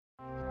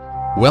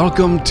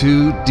Welcome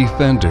to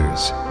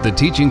Defenders, the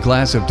teaching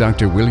class of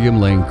Dr.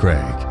 William Lane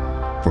Craig.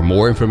 For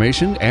more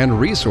information and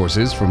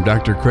resources from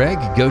Dr. Craig,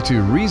 go to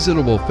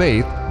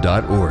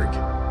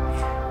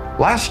reasonablefaith.org.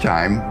 Last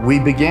time, we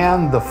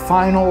began the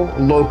final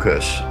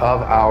locus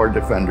of our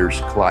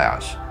Defenders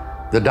class,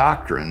 the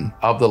doctrine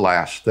of the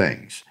last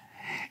things.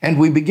 And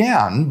we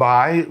began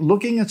by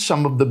looking at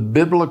some of the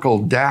biblical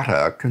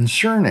data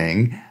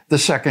concerning the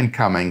second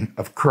coming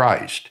of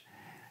Christ.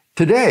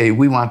 Today,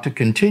 we want to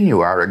continue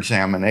our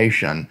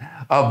examination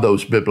of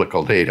those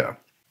biblical data.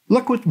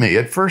 Look with me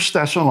at 1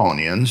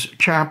 Thessalonians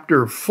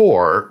chapter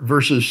 4,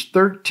 verses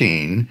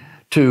 13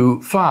 to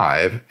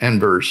 5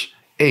 and verse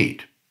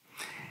 8.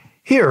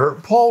 Here,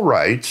 Paul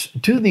writes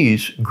to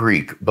these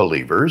Greek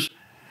believers,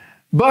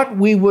 "But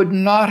we would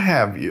not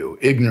have you,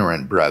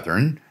 ignorant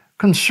brethren,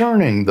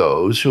 concerning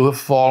those who have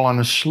fallen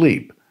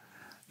asleep,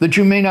 that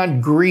you may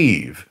not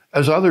grieve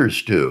as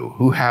others do,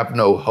 who have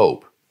no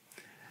hope.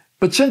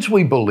 But since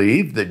we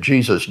believe that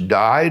Jesus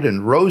died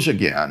and rose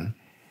again,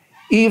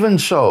 even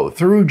so,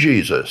 through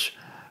Jesus,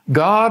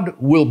 God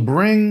will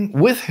bring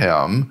with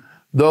him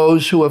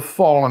those who have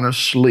fallen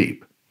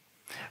asleep.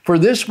 For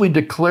this we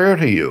declare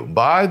to you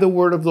by the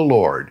word of the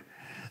Lord,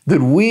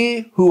 that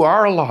we who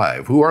are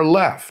alive, who are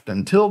left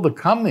until the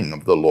coming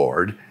of the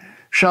Lord,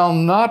 shall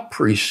not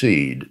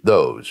precede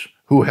those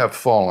who have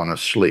fallen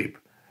asleep.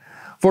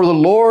 For the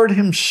Lord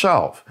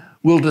himself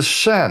will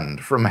descend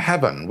from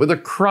heaven with a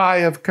cry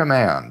of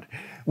command,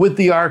 with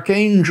the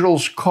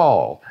archangel's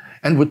call,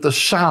 and with the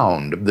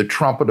sound of the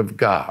trumpet of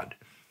God.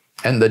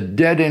 And the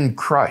dead in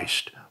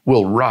Christ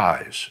will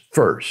rise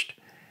first.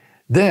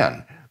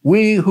 Then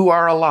we who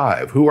are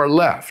alive, who are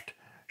left,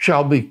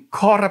 shall be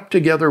caught up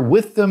together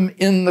with them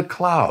in the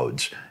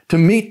clouds to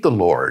meet the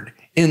Lord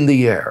in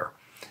the air.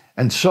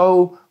 And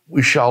so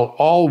we shall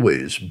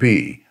always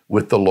be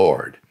with the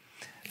Lord.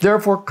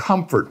 Therefore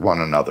comfort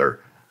one another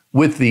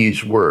with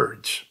these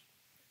words.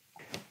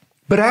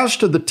 But as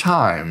to the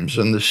times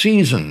and the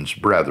seasons,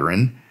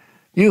 brethren,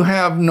 you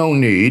have no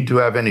need to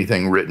have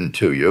anything written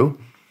to you,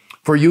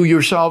 for you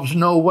yourselves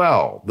know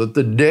well that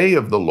the day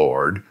of the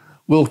Lord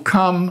will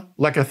come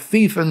like a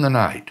thief in the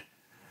night.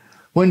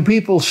 When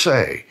people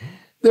say,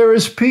 'There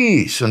is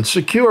peace and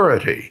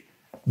security,'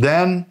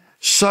 then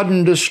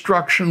sudden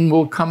destruction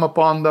will come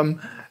upon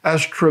them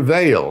as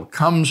travail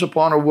comes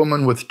upon a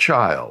woman with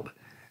child,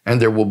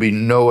 and there will be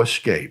no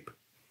escape.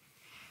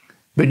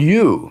 But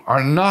you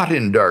are not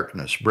in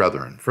darkness,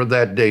 brethren, for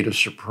that day to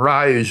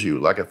surprise you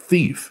like a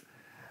thief.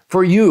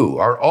 For you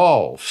are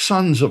all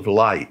sons of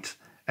light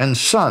and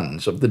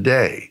sons of the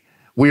day.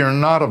 We are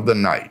not of the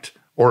night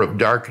or of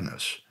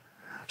darkness.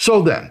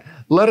 So then,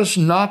 let us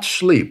not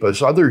sleep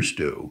as others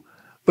do,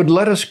 but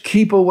let us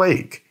keep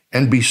awake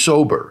and be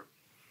sober.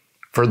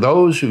 For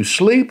those who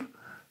sleep,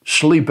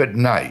 sleep at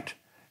night,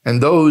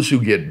 and those who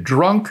get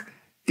drunk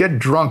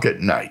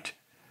at night.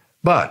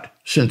 But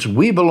since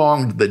we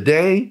belong to the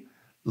day,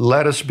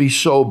 let us be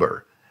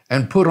sober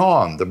and put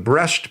on the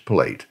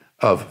breastplate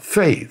of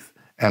faith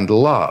and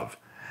love,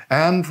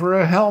 and for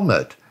a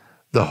helmet,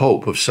 the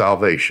hope of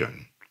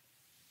salvation."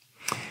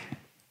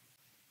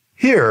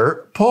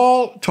 Here,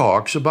 Paul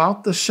talks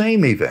about the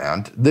same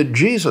event that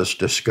Jesus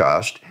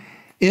discussed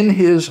in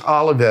his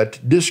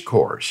Olivet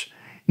Discourse,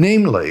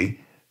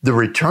 namely the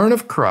return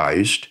of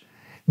Christ,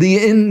 the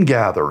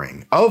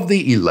ingathering of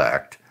the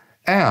elect,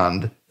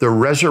 and the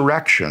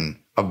resurrection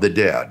of the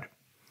dead.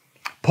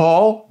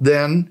 Paul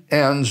then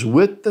ends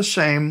with the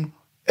same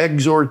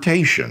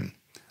exhortation.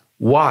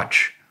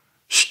 Watch,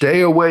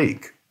 stay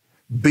awake,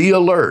 be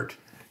alert.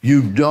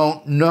 You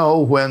don't know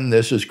when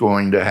this is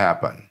going to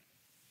happen.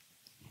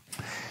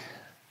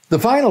 The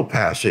final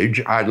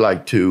passage I'd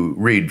like to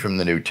read from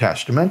the New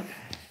Testament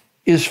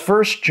is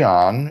 1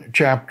 John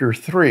chapter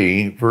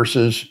 3,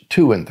 verses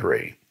 2 and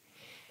 3.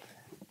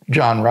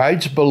 John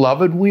writes,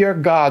 "Beloved, we are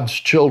God's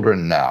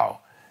children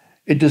now.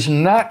 It does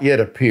not yet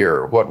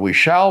appear what we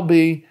shall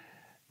be,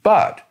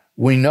 but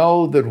we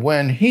know that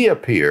when he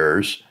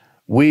appears,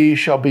 we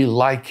shall be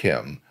like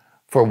him,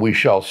 for we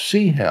shall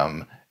see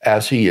him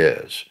as he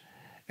is.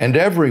 And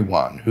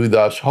everyone who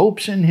thus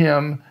hopes in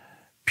him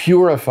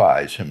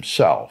purifies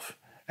himself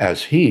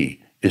as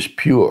he is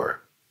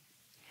pure."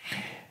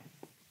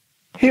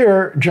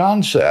 Here,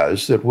 John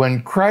says that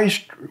when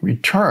Christ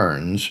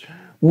returns,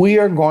 we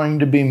are going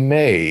to be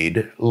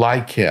made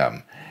like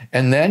him.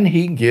 And then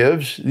he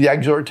gives the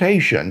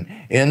exhortation,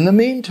 in the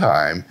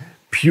meantime,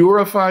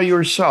 purify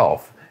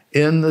yourself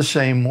in the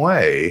same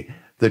way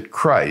that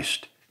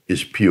Christ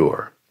is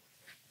pure.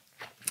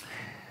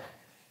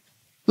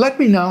 Let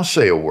me now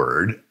say a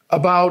word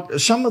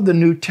about some of the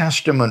New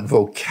Testament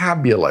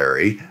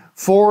vocabulary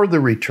for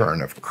the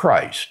return of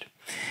Christ,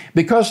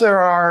 because there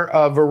are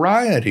a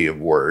variety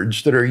of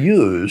words that are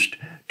used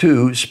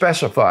to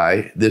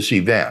specify this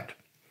event.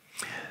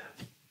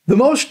 The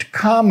most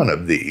common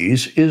of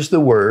these is the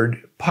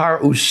word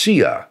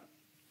parousia.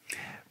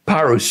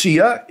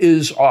 Parousia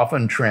is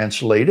often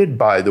translated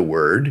by the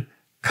word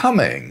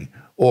coming,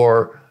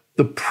 or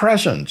the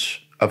presence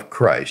of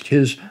Christ,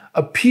 his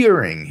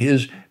appearing,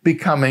 his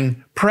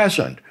becoming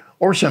present,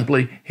 or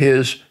simply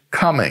his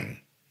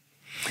coming.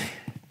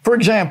 For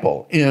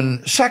example,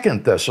 in 2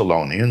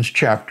 Thessalonians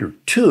chapter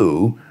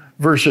 2,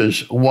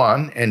 verses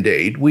 1 and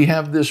 8, we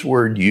have this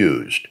word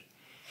used.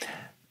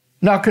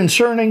 Now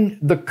concerning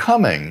the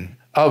coming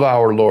of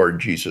our Lord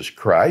Jesus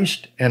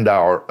Christ and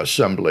our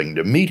assembling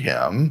to meet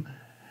him,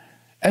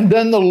 and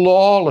then the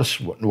lawless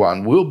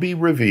one will be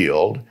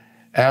revealed,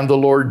 and the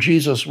Lord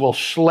Jesus will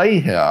slay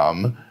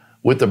him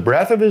with the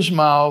breath of his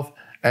mouth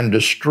and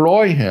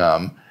destroy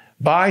him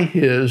by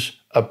his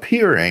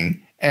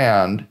appearing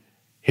and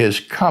his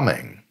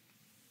coming.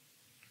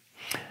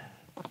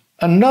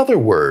 Another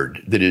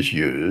word that is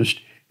used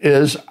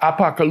is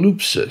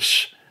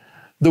apocalypsis.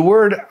 The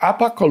word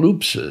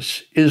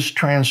apocalypsis is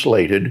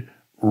translated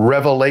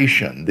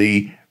revelation,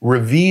 the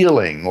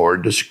revealing or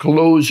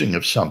disclosing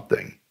of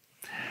something.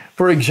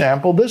 For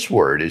example, this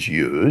word is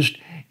used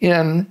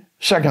in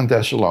 2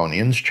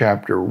 Thessalonians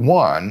chapter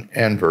 1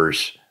 and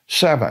verse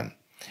 7.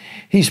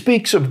 He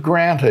speaks of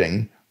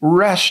granting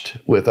rest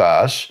with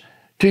us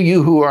to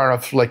you who are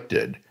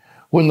afflicted,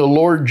 when the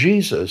Lord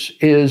Jesus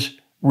is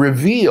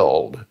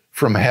revealed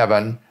from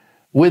heaven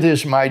with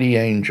his mighty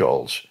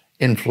angels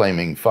in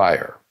flaming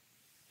fire.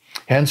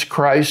 Hence,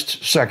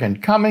 Christ's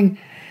second coming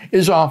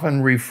is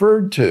often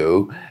referred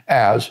to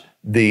as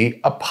the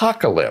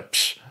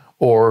apocalypse,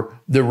 or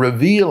the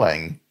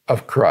revealing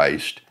of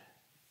Christ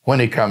when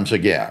he comes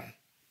again.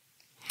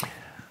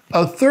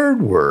 A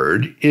third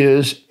word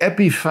is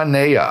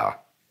epiphaneia.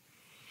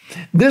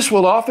 This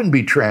will often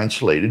be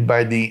translated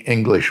by the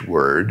English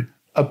word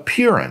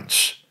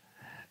appearance.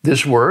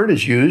 This word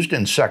is used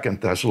in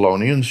 2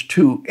 Thessalonians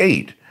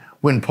 2:8,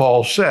 when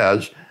Paul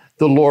says,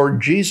 the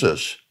Lord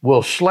Jesus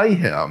will slay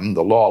him,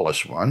 the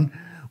lawless one,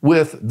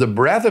 with the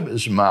breath of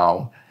his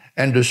mouth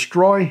and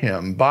destroy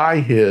him by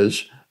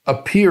his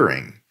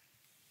appearing.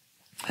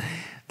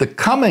 The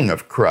coming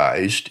of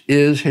Christ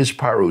is his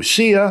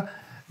parousia.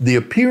 The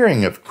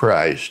appearing of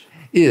Christ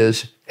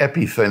is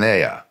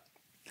epiphaneia.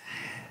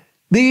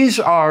 These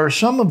are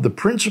some of the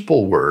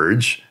principal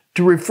words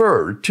to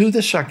refer to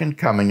the second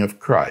coming of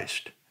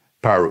Christ: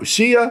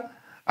 parousia,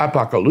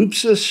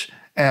 apocalypsis,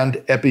 and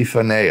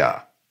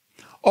epiphaneia.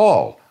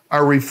 All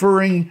are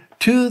referring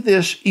to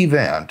this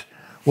event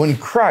when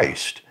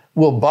Christ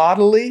will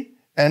bodily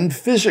and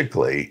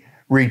physically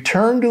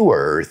return to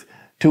earth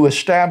to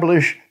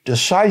establish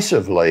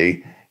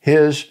decisively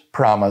his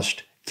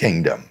promised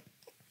kingdom.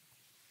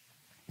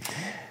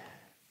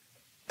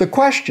 The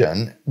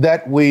question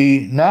that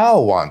we now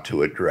want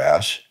to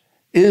address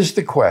is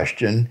the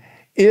question,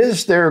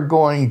 is there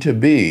going to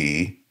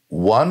be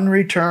one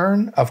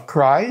return of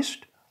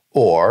Christ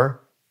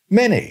or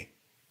many?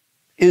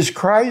 Is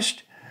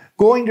Christ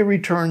going to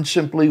return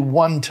simply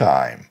one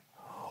time,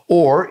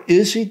 or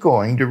is he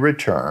going to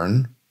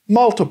return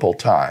multiple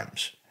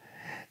times?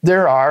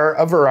 There are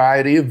a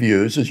variety of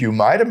views, as you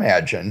might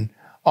imagine,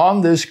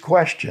 on this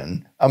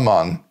question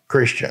among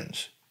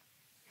Christians.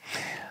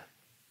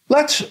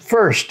 Let's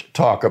first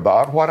talk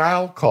about what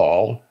I'll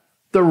call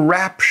the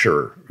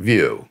rapture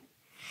view.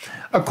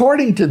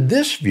 According to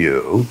this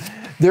view,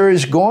 there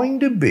is going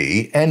to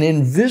be an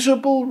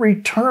invisible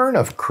return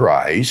of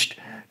Christ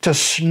to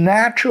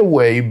snatch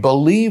away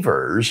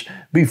believers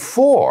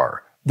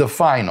before the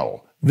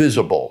final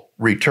visible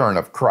return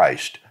of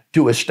Christ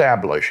to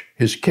establish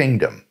his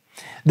kingdom.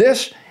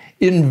 This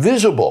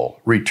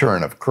invisible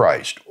return of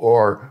Christ,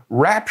 or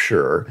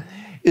rapture,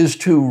 is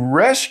to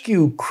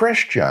rescue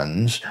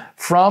Christians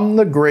from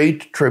the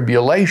great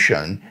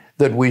tribulation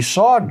that we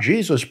saw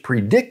Jesus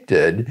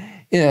predicted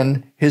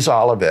in his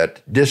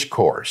Olivet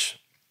Discourse.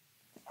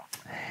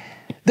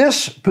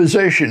 This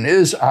position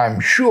is, I'm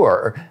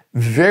sure,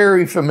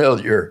 very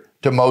familiar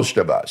to most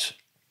of us.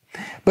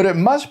 But it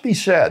must be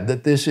said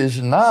that this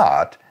is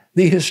not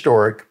the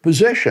historic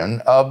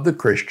position of the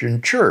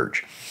Christian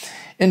church.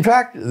 In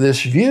fact,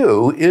 this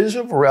view is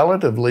of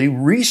relatively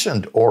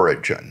recent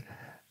origin,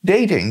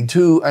 dating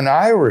to an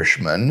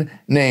Irishman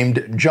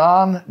named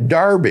John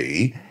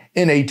Darby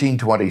in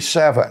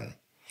 1827.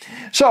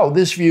 So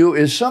this view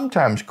is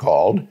sometimes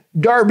called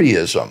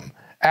Darbyism,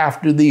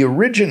 after the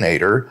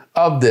originator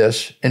of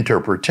this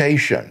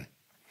interpretation.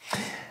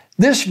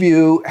 This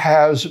view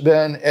has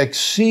been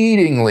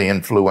exceedingly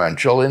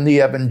influential in the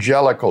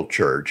evangelical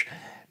church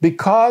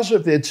because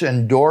of its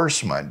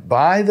endorsement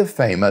by the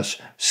famous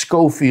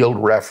Scofield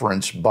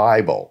Reference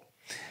Bible.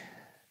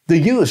 The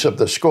use of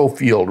the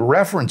Scofield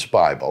Reference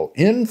Bible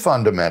in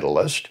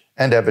fundamentalist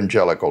and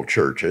evangelical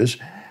churches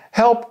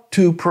helped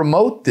to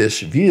promote this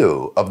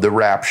view of the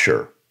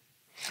rapture.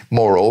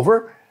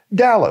 Moreover,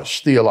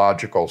 Dallas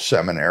Theological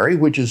Seminary,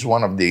 which is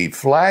one of the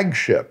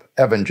flagship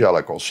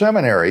evangelical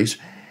seminaries,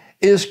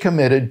 is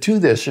committed to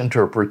this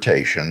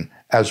interpretation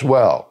as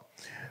well.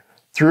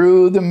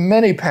 Through the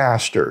many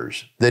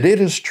pastors that it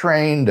has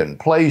trained and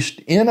placed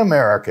in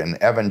American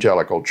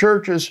evangelical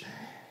churches,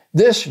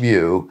 this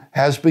view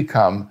has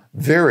become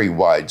very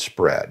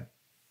widespread.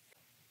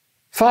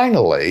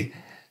 Finally,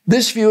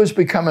 this view has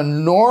become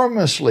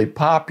enormously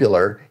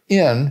popular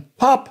in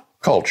pop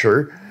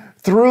culture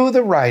through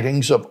the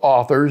writings of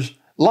authors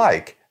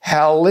like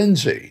Hal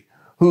Lindsey,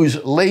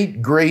 whose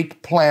late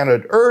great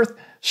planet Earth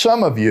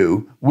some of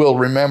you will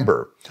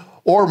remember.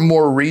 Or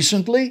more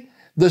recently,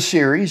 the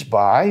series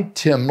by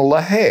Tim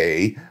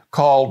LaHaye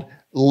called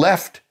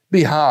Left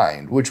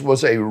Behind, which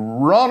was a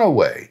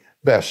runaway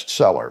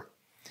bestseller.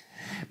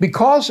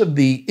 Because of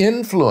the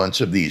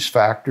influence of these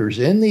factors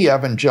in the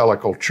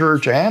evangelical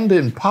church and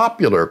in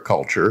popular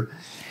culture,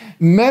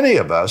 many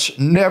of us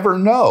never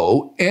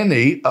know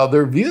any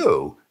other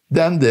view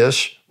than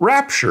this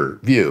rapture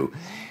view.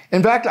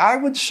 In fact, I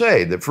would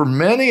say that for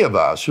many of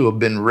us who have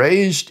been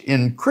raised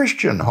in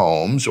Christian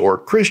homes or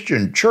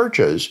Christian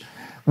churches,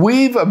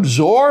 we've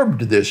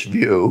absorbed this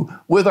view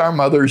with our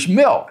mother's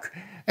milk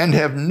and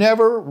have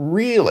never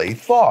really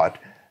thought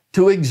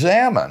to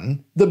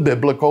examine the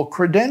biblical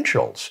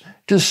credentials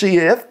to see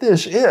if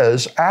this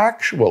is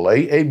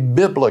actually a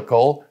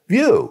biblical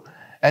view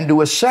and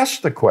to assess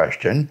the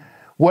question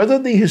whether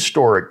the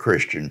historic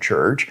Christian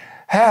church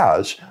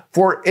has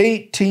for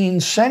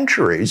 18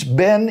 centuries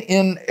been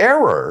in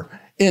error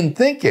in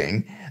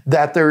thinking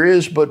that there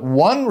is but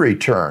one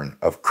return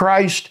of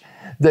Christ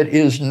that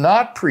is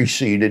not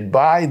preceded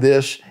by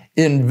this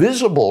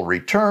invisible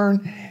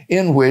return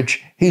in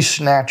which he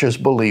snatches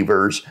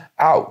believers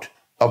out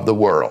of the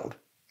world.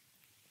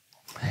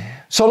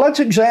 So let's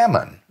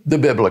examine the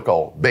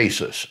biblical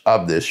basis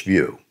of this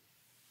view.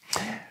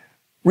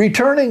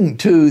 Returning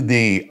to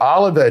the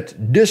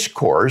Olivet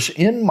Discourse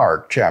in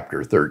Mark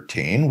chapter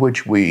 13,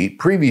 which we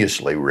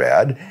previously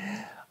read,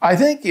 I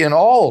think in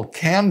all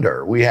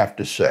candor we have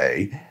to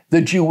say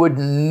that you would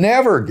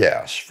never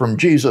guess from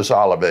Jesus'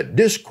 Olivet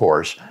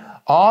Discourse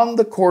on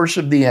the course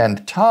of the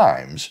end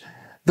times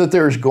that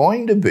there's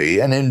going to be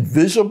an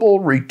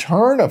invisible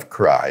return of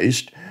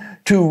Christ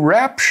to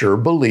rapture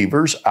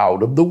believers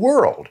out of the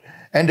world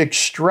and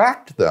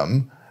extract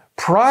them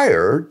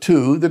prior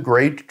to the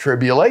Great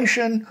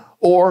Tribulation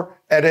or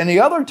at any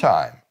other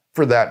time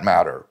for that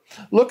matter.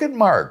 Look at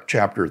Mark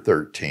chapter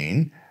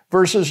 13,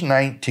 verses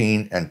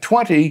 19 and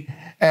 20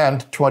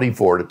 and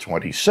 24 to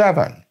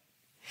 27.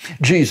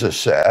 Jesus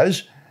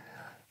says,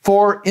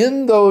 "For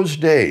in those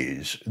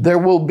days there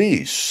will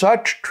be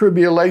such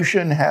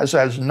tribulation as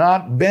has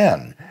not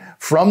been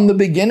from the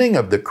beginning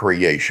of the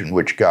creation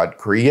which God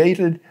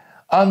created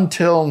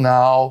until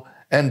now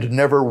and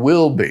never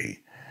will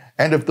be.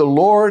 And if the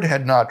Lord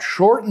had not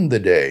shortened the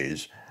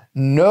days,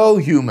 no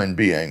human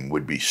being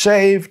would be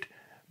saved,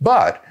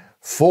 but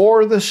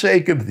for the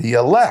sake of the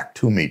elect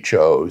whom he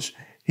chose,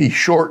 he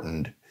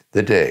shortened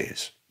the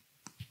days."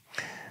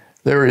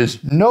 There is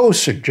no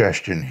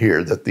suggestion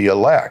here that the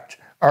elect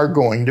are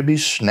going to be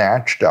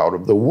snatched out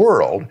of the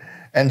world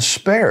and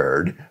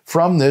spared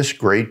from this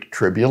great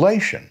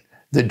tribulation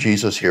that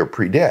Jesus here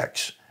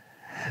predicts.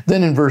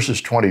 Then in verses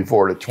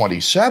 24 to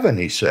 27,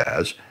 he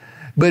says,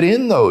 "But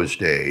in those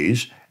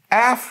days,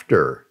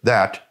 after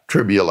that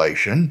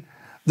tribulation,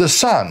 the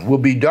sun will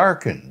be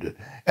darkened,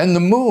 and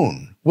the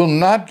moon will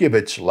not give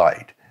its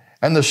light,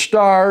 and the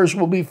stars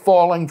will be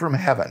falling from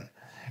heaven,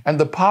 and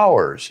the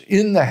powers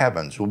in the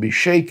heavens will be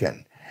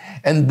shaken.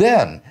 And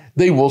then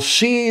they will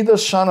see the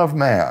Son of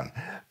Man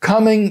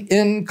coming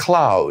in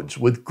clouds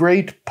with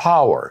great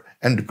power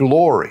and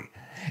glory.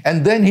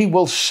 And then he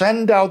will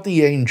send out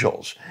the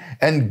angels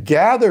and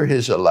gather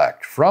his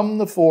elect from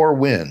the four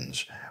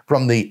winds,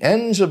 from the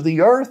ends of the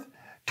earth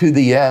to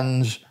the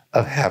ends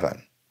of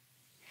heaven."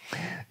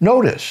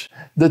 Notice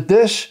that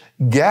this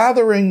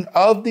gathering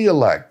of the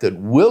elect that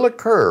will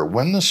occur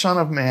when the Son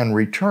of Man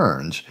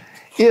returns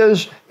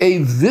is a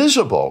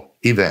visible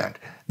event.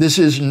 This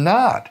is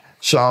not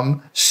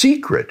some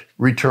secret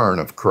return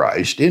of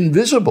Christ,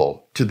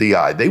 invisible to the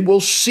eye. They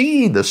will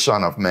see the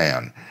Son of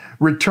Man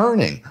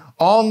returning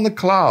on the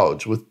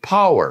clouds with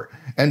power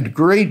and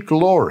great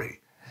glory,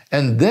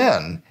 and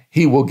then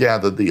he will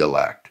gather the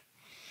elect.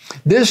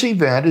 This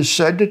event is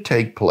said to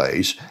take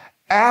place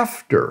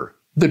after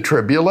the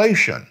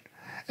tribulation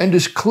and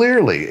is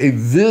clearly a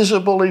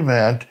visible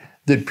event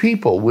that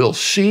people will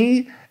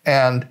see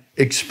and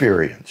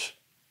experience.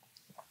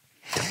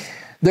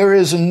 There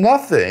is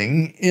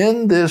nothing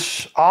in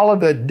this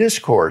Olivet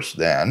Discourse,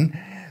 then,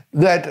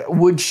 that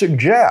would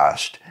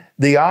suggest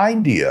the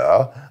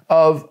idea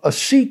of a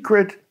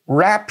secret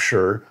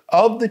rapture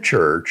of the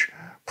church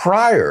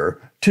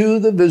prior to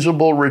the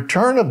visible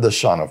return of the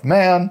Son of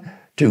Man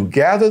to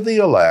gather the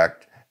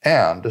elect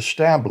and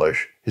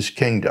establish his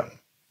kingdom.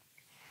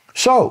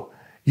 So,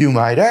 you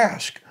might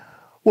ask,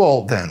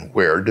 well, then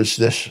where does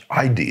this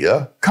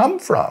idea come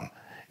from?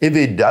 If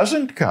it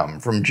doesn't come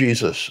from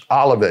Jesus'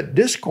 Olivet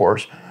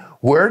Discourse,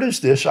 where does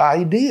this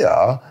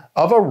idea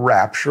of a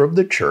rapture of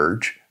the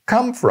church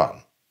come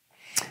from?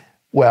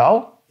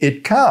 Well,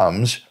 it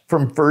comes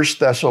from 1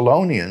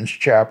 Thessalonians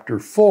chapter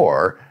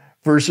 4,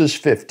 verses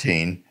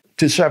 15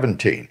 to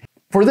 17.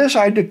 "For this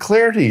I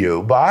declare to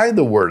you by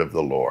the word of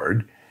the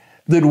Lord,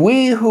 that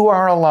we who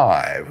are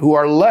alive, who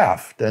are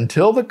left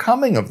until the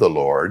coming of the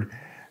Lord,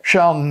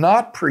 shall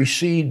not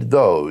precede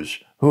those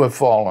who have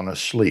fallen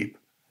asleep.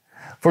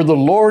 For the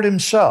Lord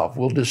himself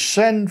will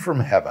descend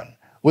from heaven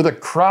with a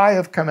cry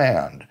of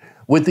command,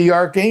 with the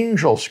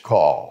archangel's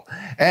call,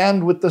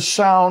 and with the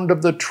sound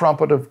of the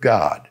trumpet of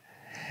God.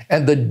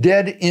 And the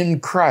dead in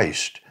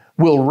Christ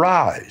will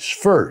rise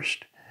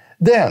first.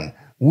 Then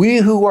we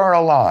who are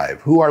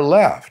alive, who are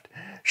left,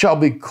 shall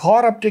be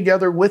caught up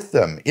together with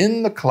them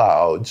in the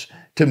clouds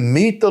to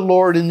meet the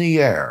Lord in the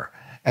air,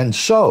 and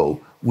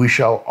so we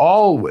shall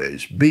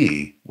always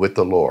be with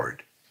the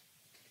Lord.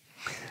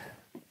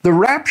 The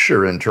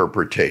rapture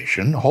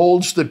interpretation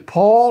holds that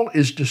Paul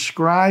is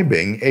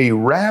describing a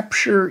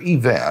rapture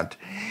event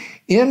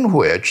in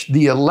which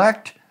the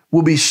elect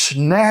will be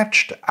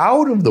snatched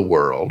out of the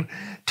world,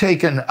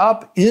 taken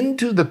up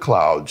into the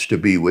clouds to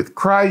be with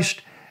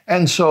Christ,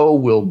 and so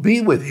will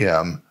be with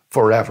him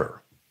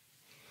forever.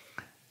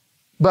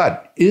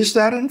 But is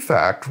that in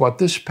fact what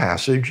this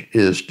passage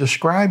is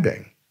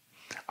describing?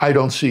 I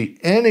don't see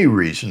any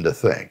reason to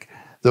think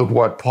that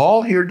what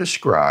Paul here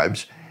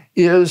describes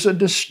is a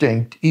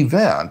distinct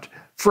event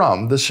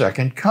from the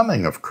second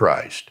coming of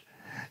Christ.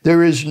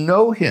 There is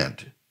no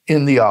hint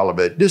in the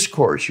Olivet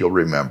Discourse, you'll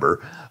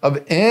remember,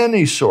 of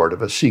any sort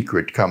of a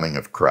secret coming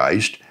of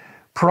Christ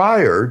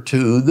prior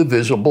to the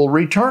visible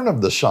return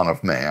of the Son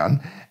of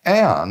Man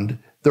and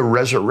the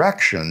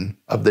resurrection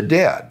of the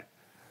dead.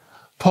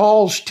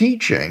 Paul's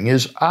teaching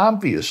is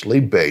obviously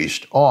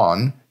based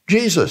on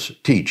Jesus'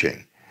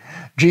 teaching.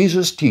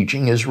 Jesus'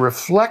 teaching is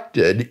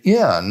reflected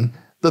in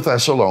the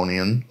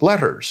Thessalonian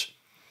letters.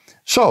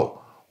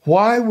 So,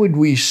 why would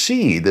we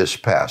see this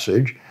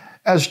passage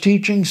as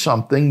teaching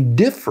something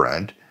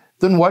different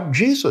than what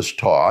Jesus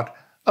taught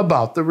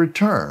about the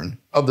return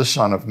of the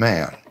Son of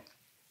Man?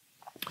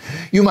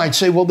 You might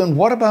say, well, then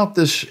what about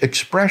this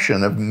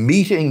expression of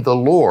meeting the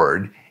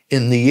Lord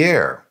in the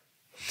air?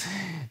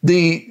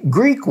 The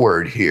Greek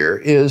word here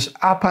is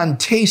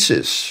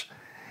apantesis.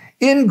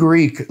 In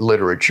Greek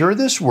literature,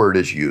 this word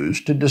is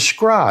used to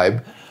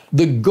describe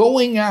the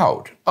going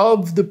out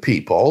of the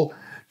people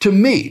to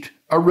meet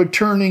a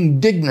returning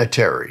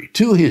dignitary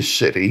to his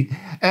city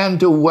and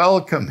to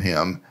welcome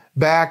him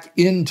back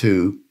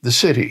into the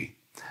city.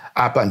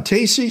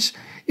 Apantesis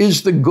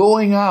is the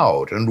going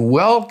out and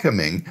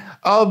welcoming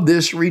of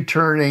this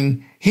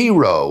returning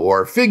hero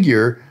or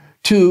figure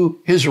to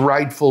his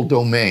rightful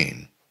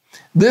domain.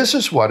 This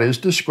is what is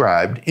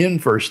described in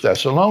 1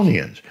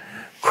 Thessalonians.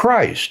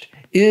 Christ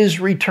is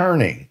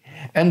returning,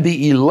 and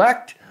the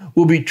elect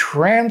will be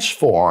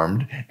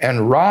transformed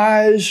and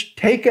rise,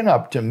 taken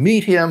up to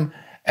meet him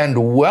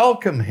and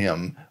welcome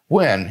him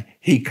when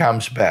he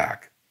comes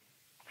back.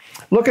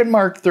 Look at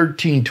Mark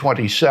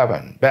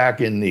 13:27,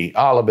 back in the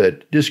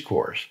Olivet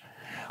Discourse.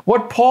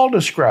 What Paul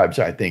describes,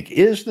 I think,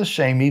 is the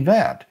same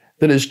event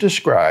that is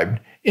described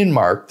in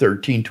Mark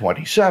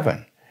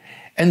 13:27.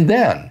 And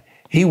then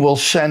he will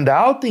send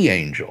out the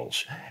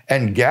angels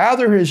and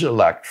gather his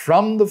elect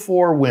from the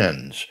four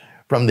winds,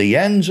 from the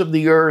ends of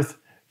the earth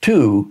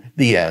to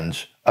the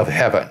ends of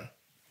heaven.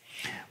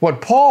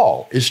 What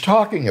Paul is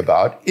talking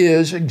about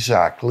is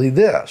exactly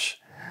this,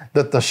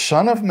 that the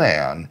Son of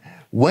Man,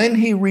 when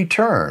he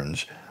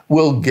returns,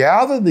 will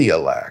gather the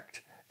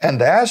elect,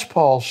 and as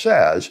Paul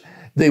says,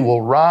 they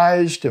will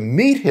rise to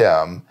meet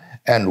him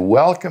and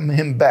welcome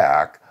him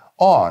back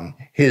on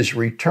his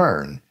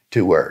return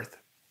to earth.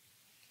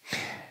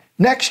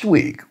 Next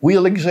week,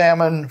 we'll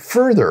examine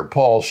further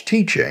Paul's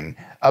teaching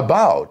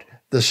about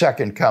the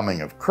second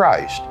coming of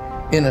Christ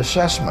in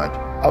assessment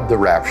of the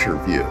rapture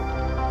view.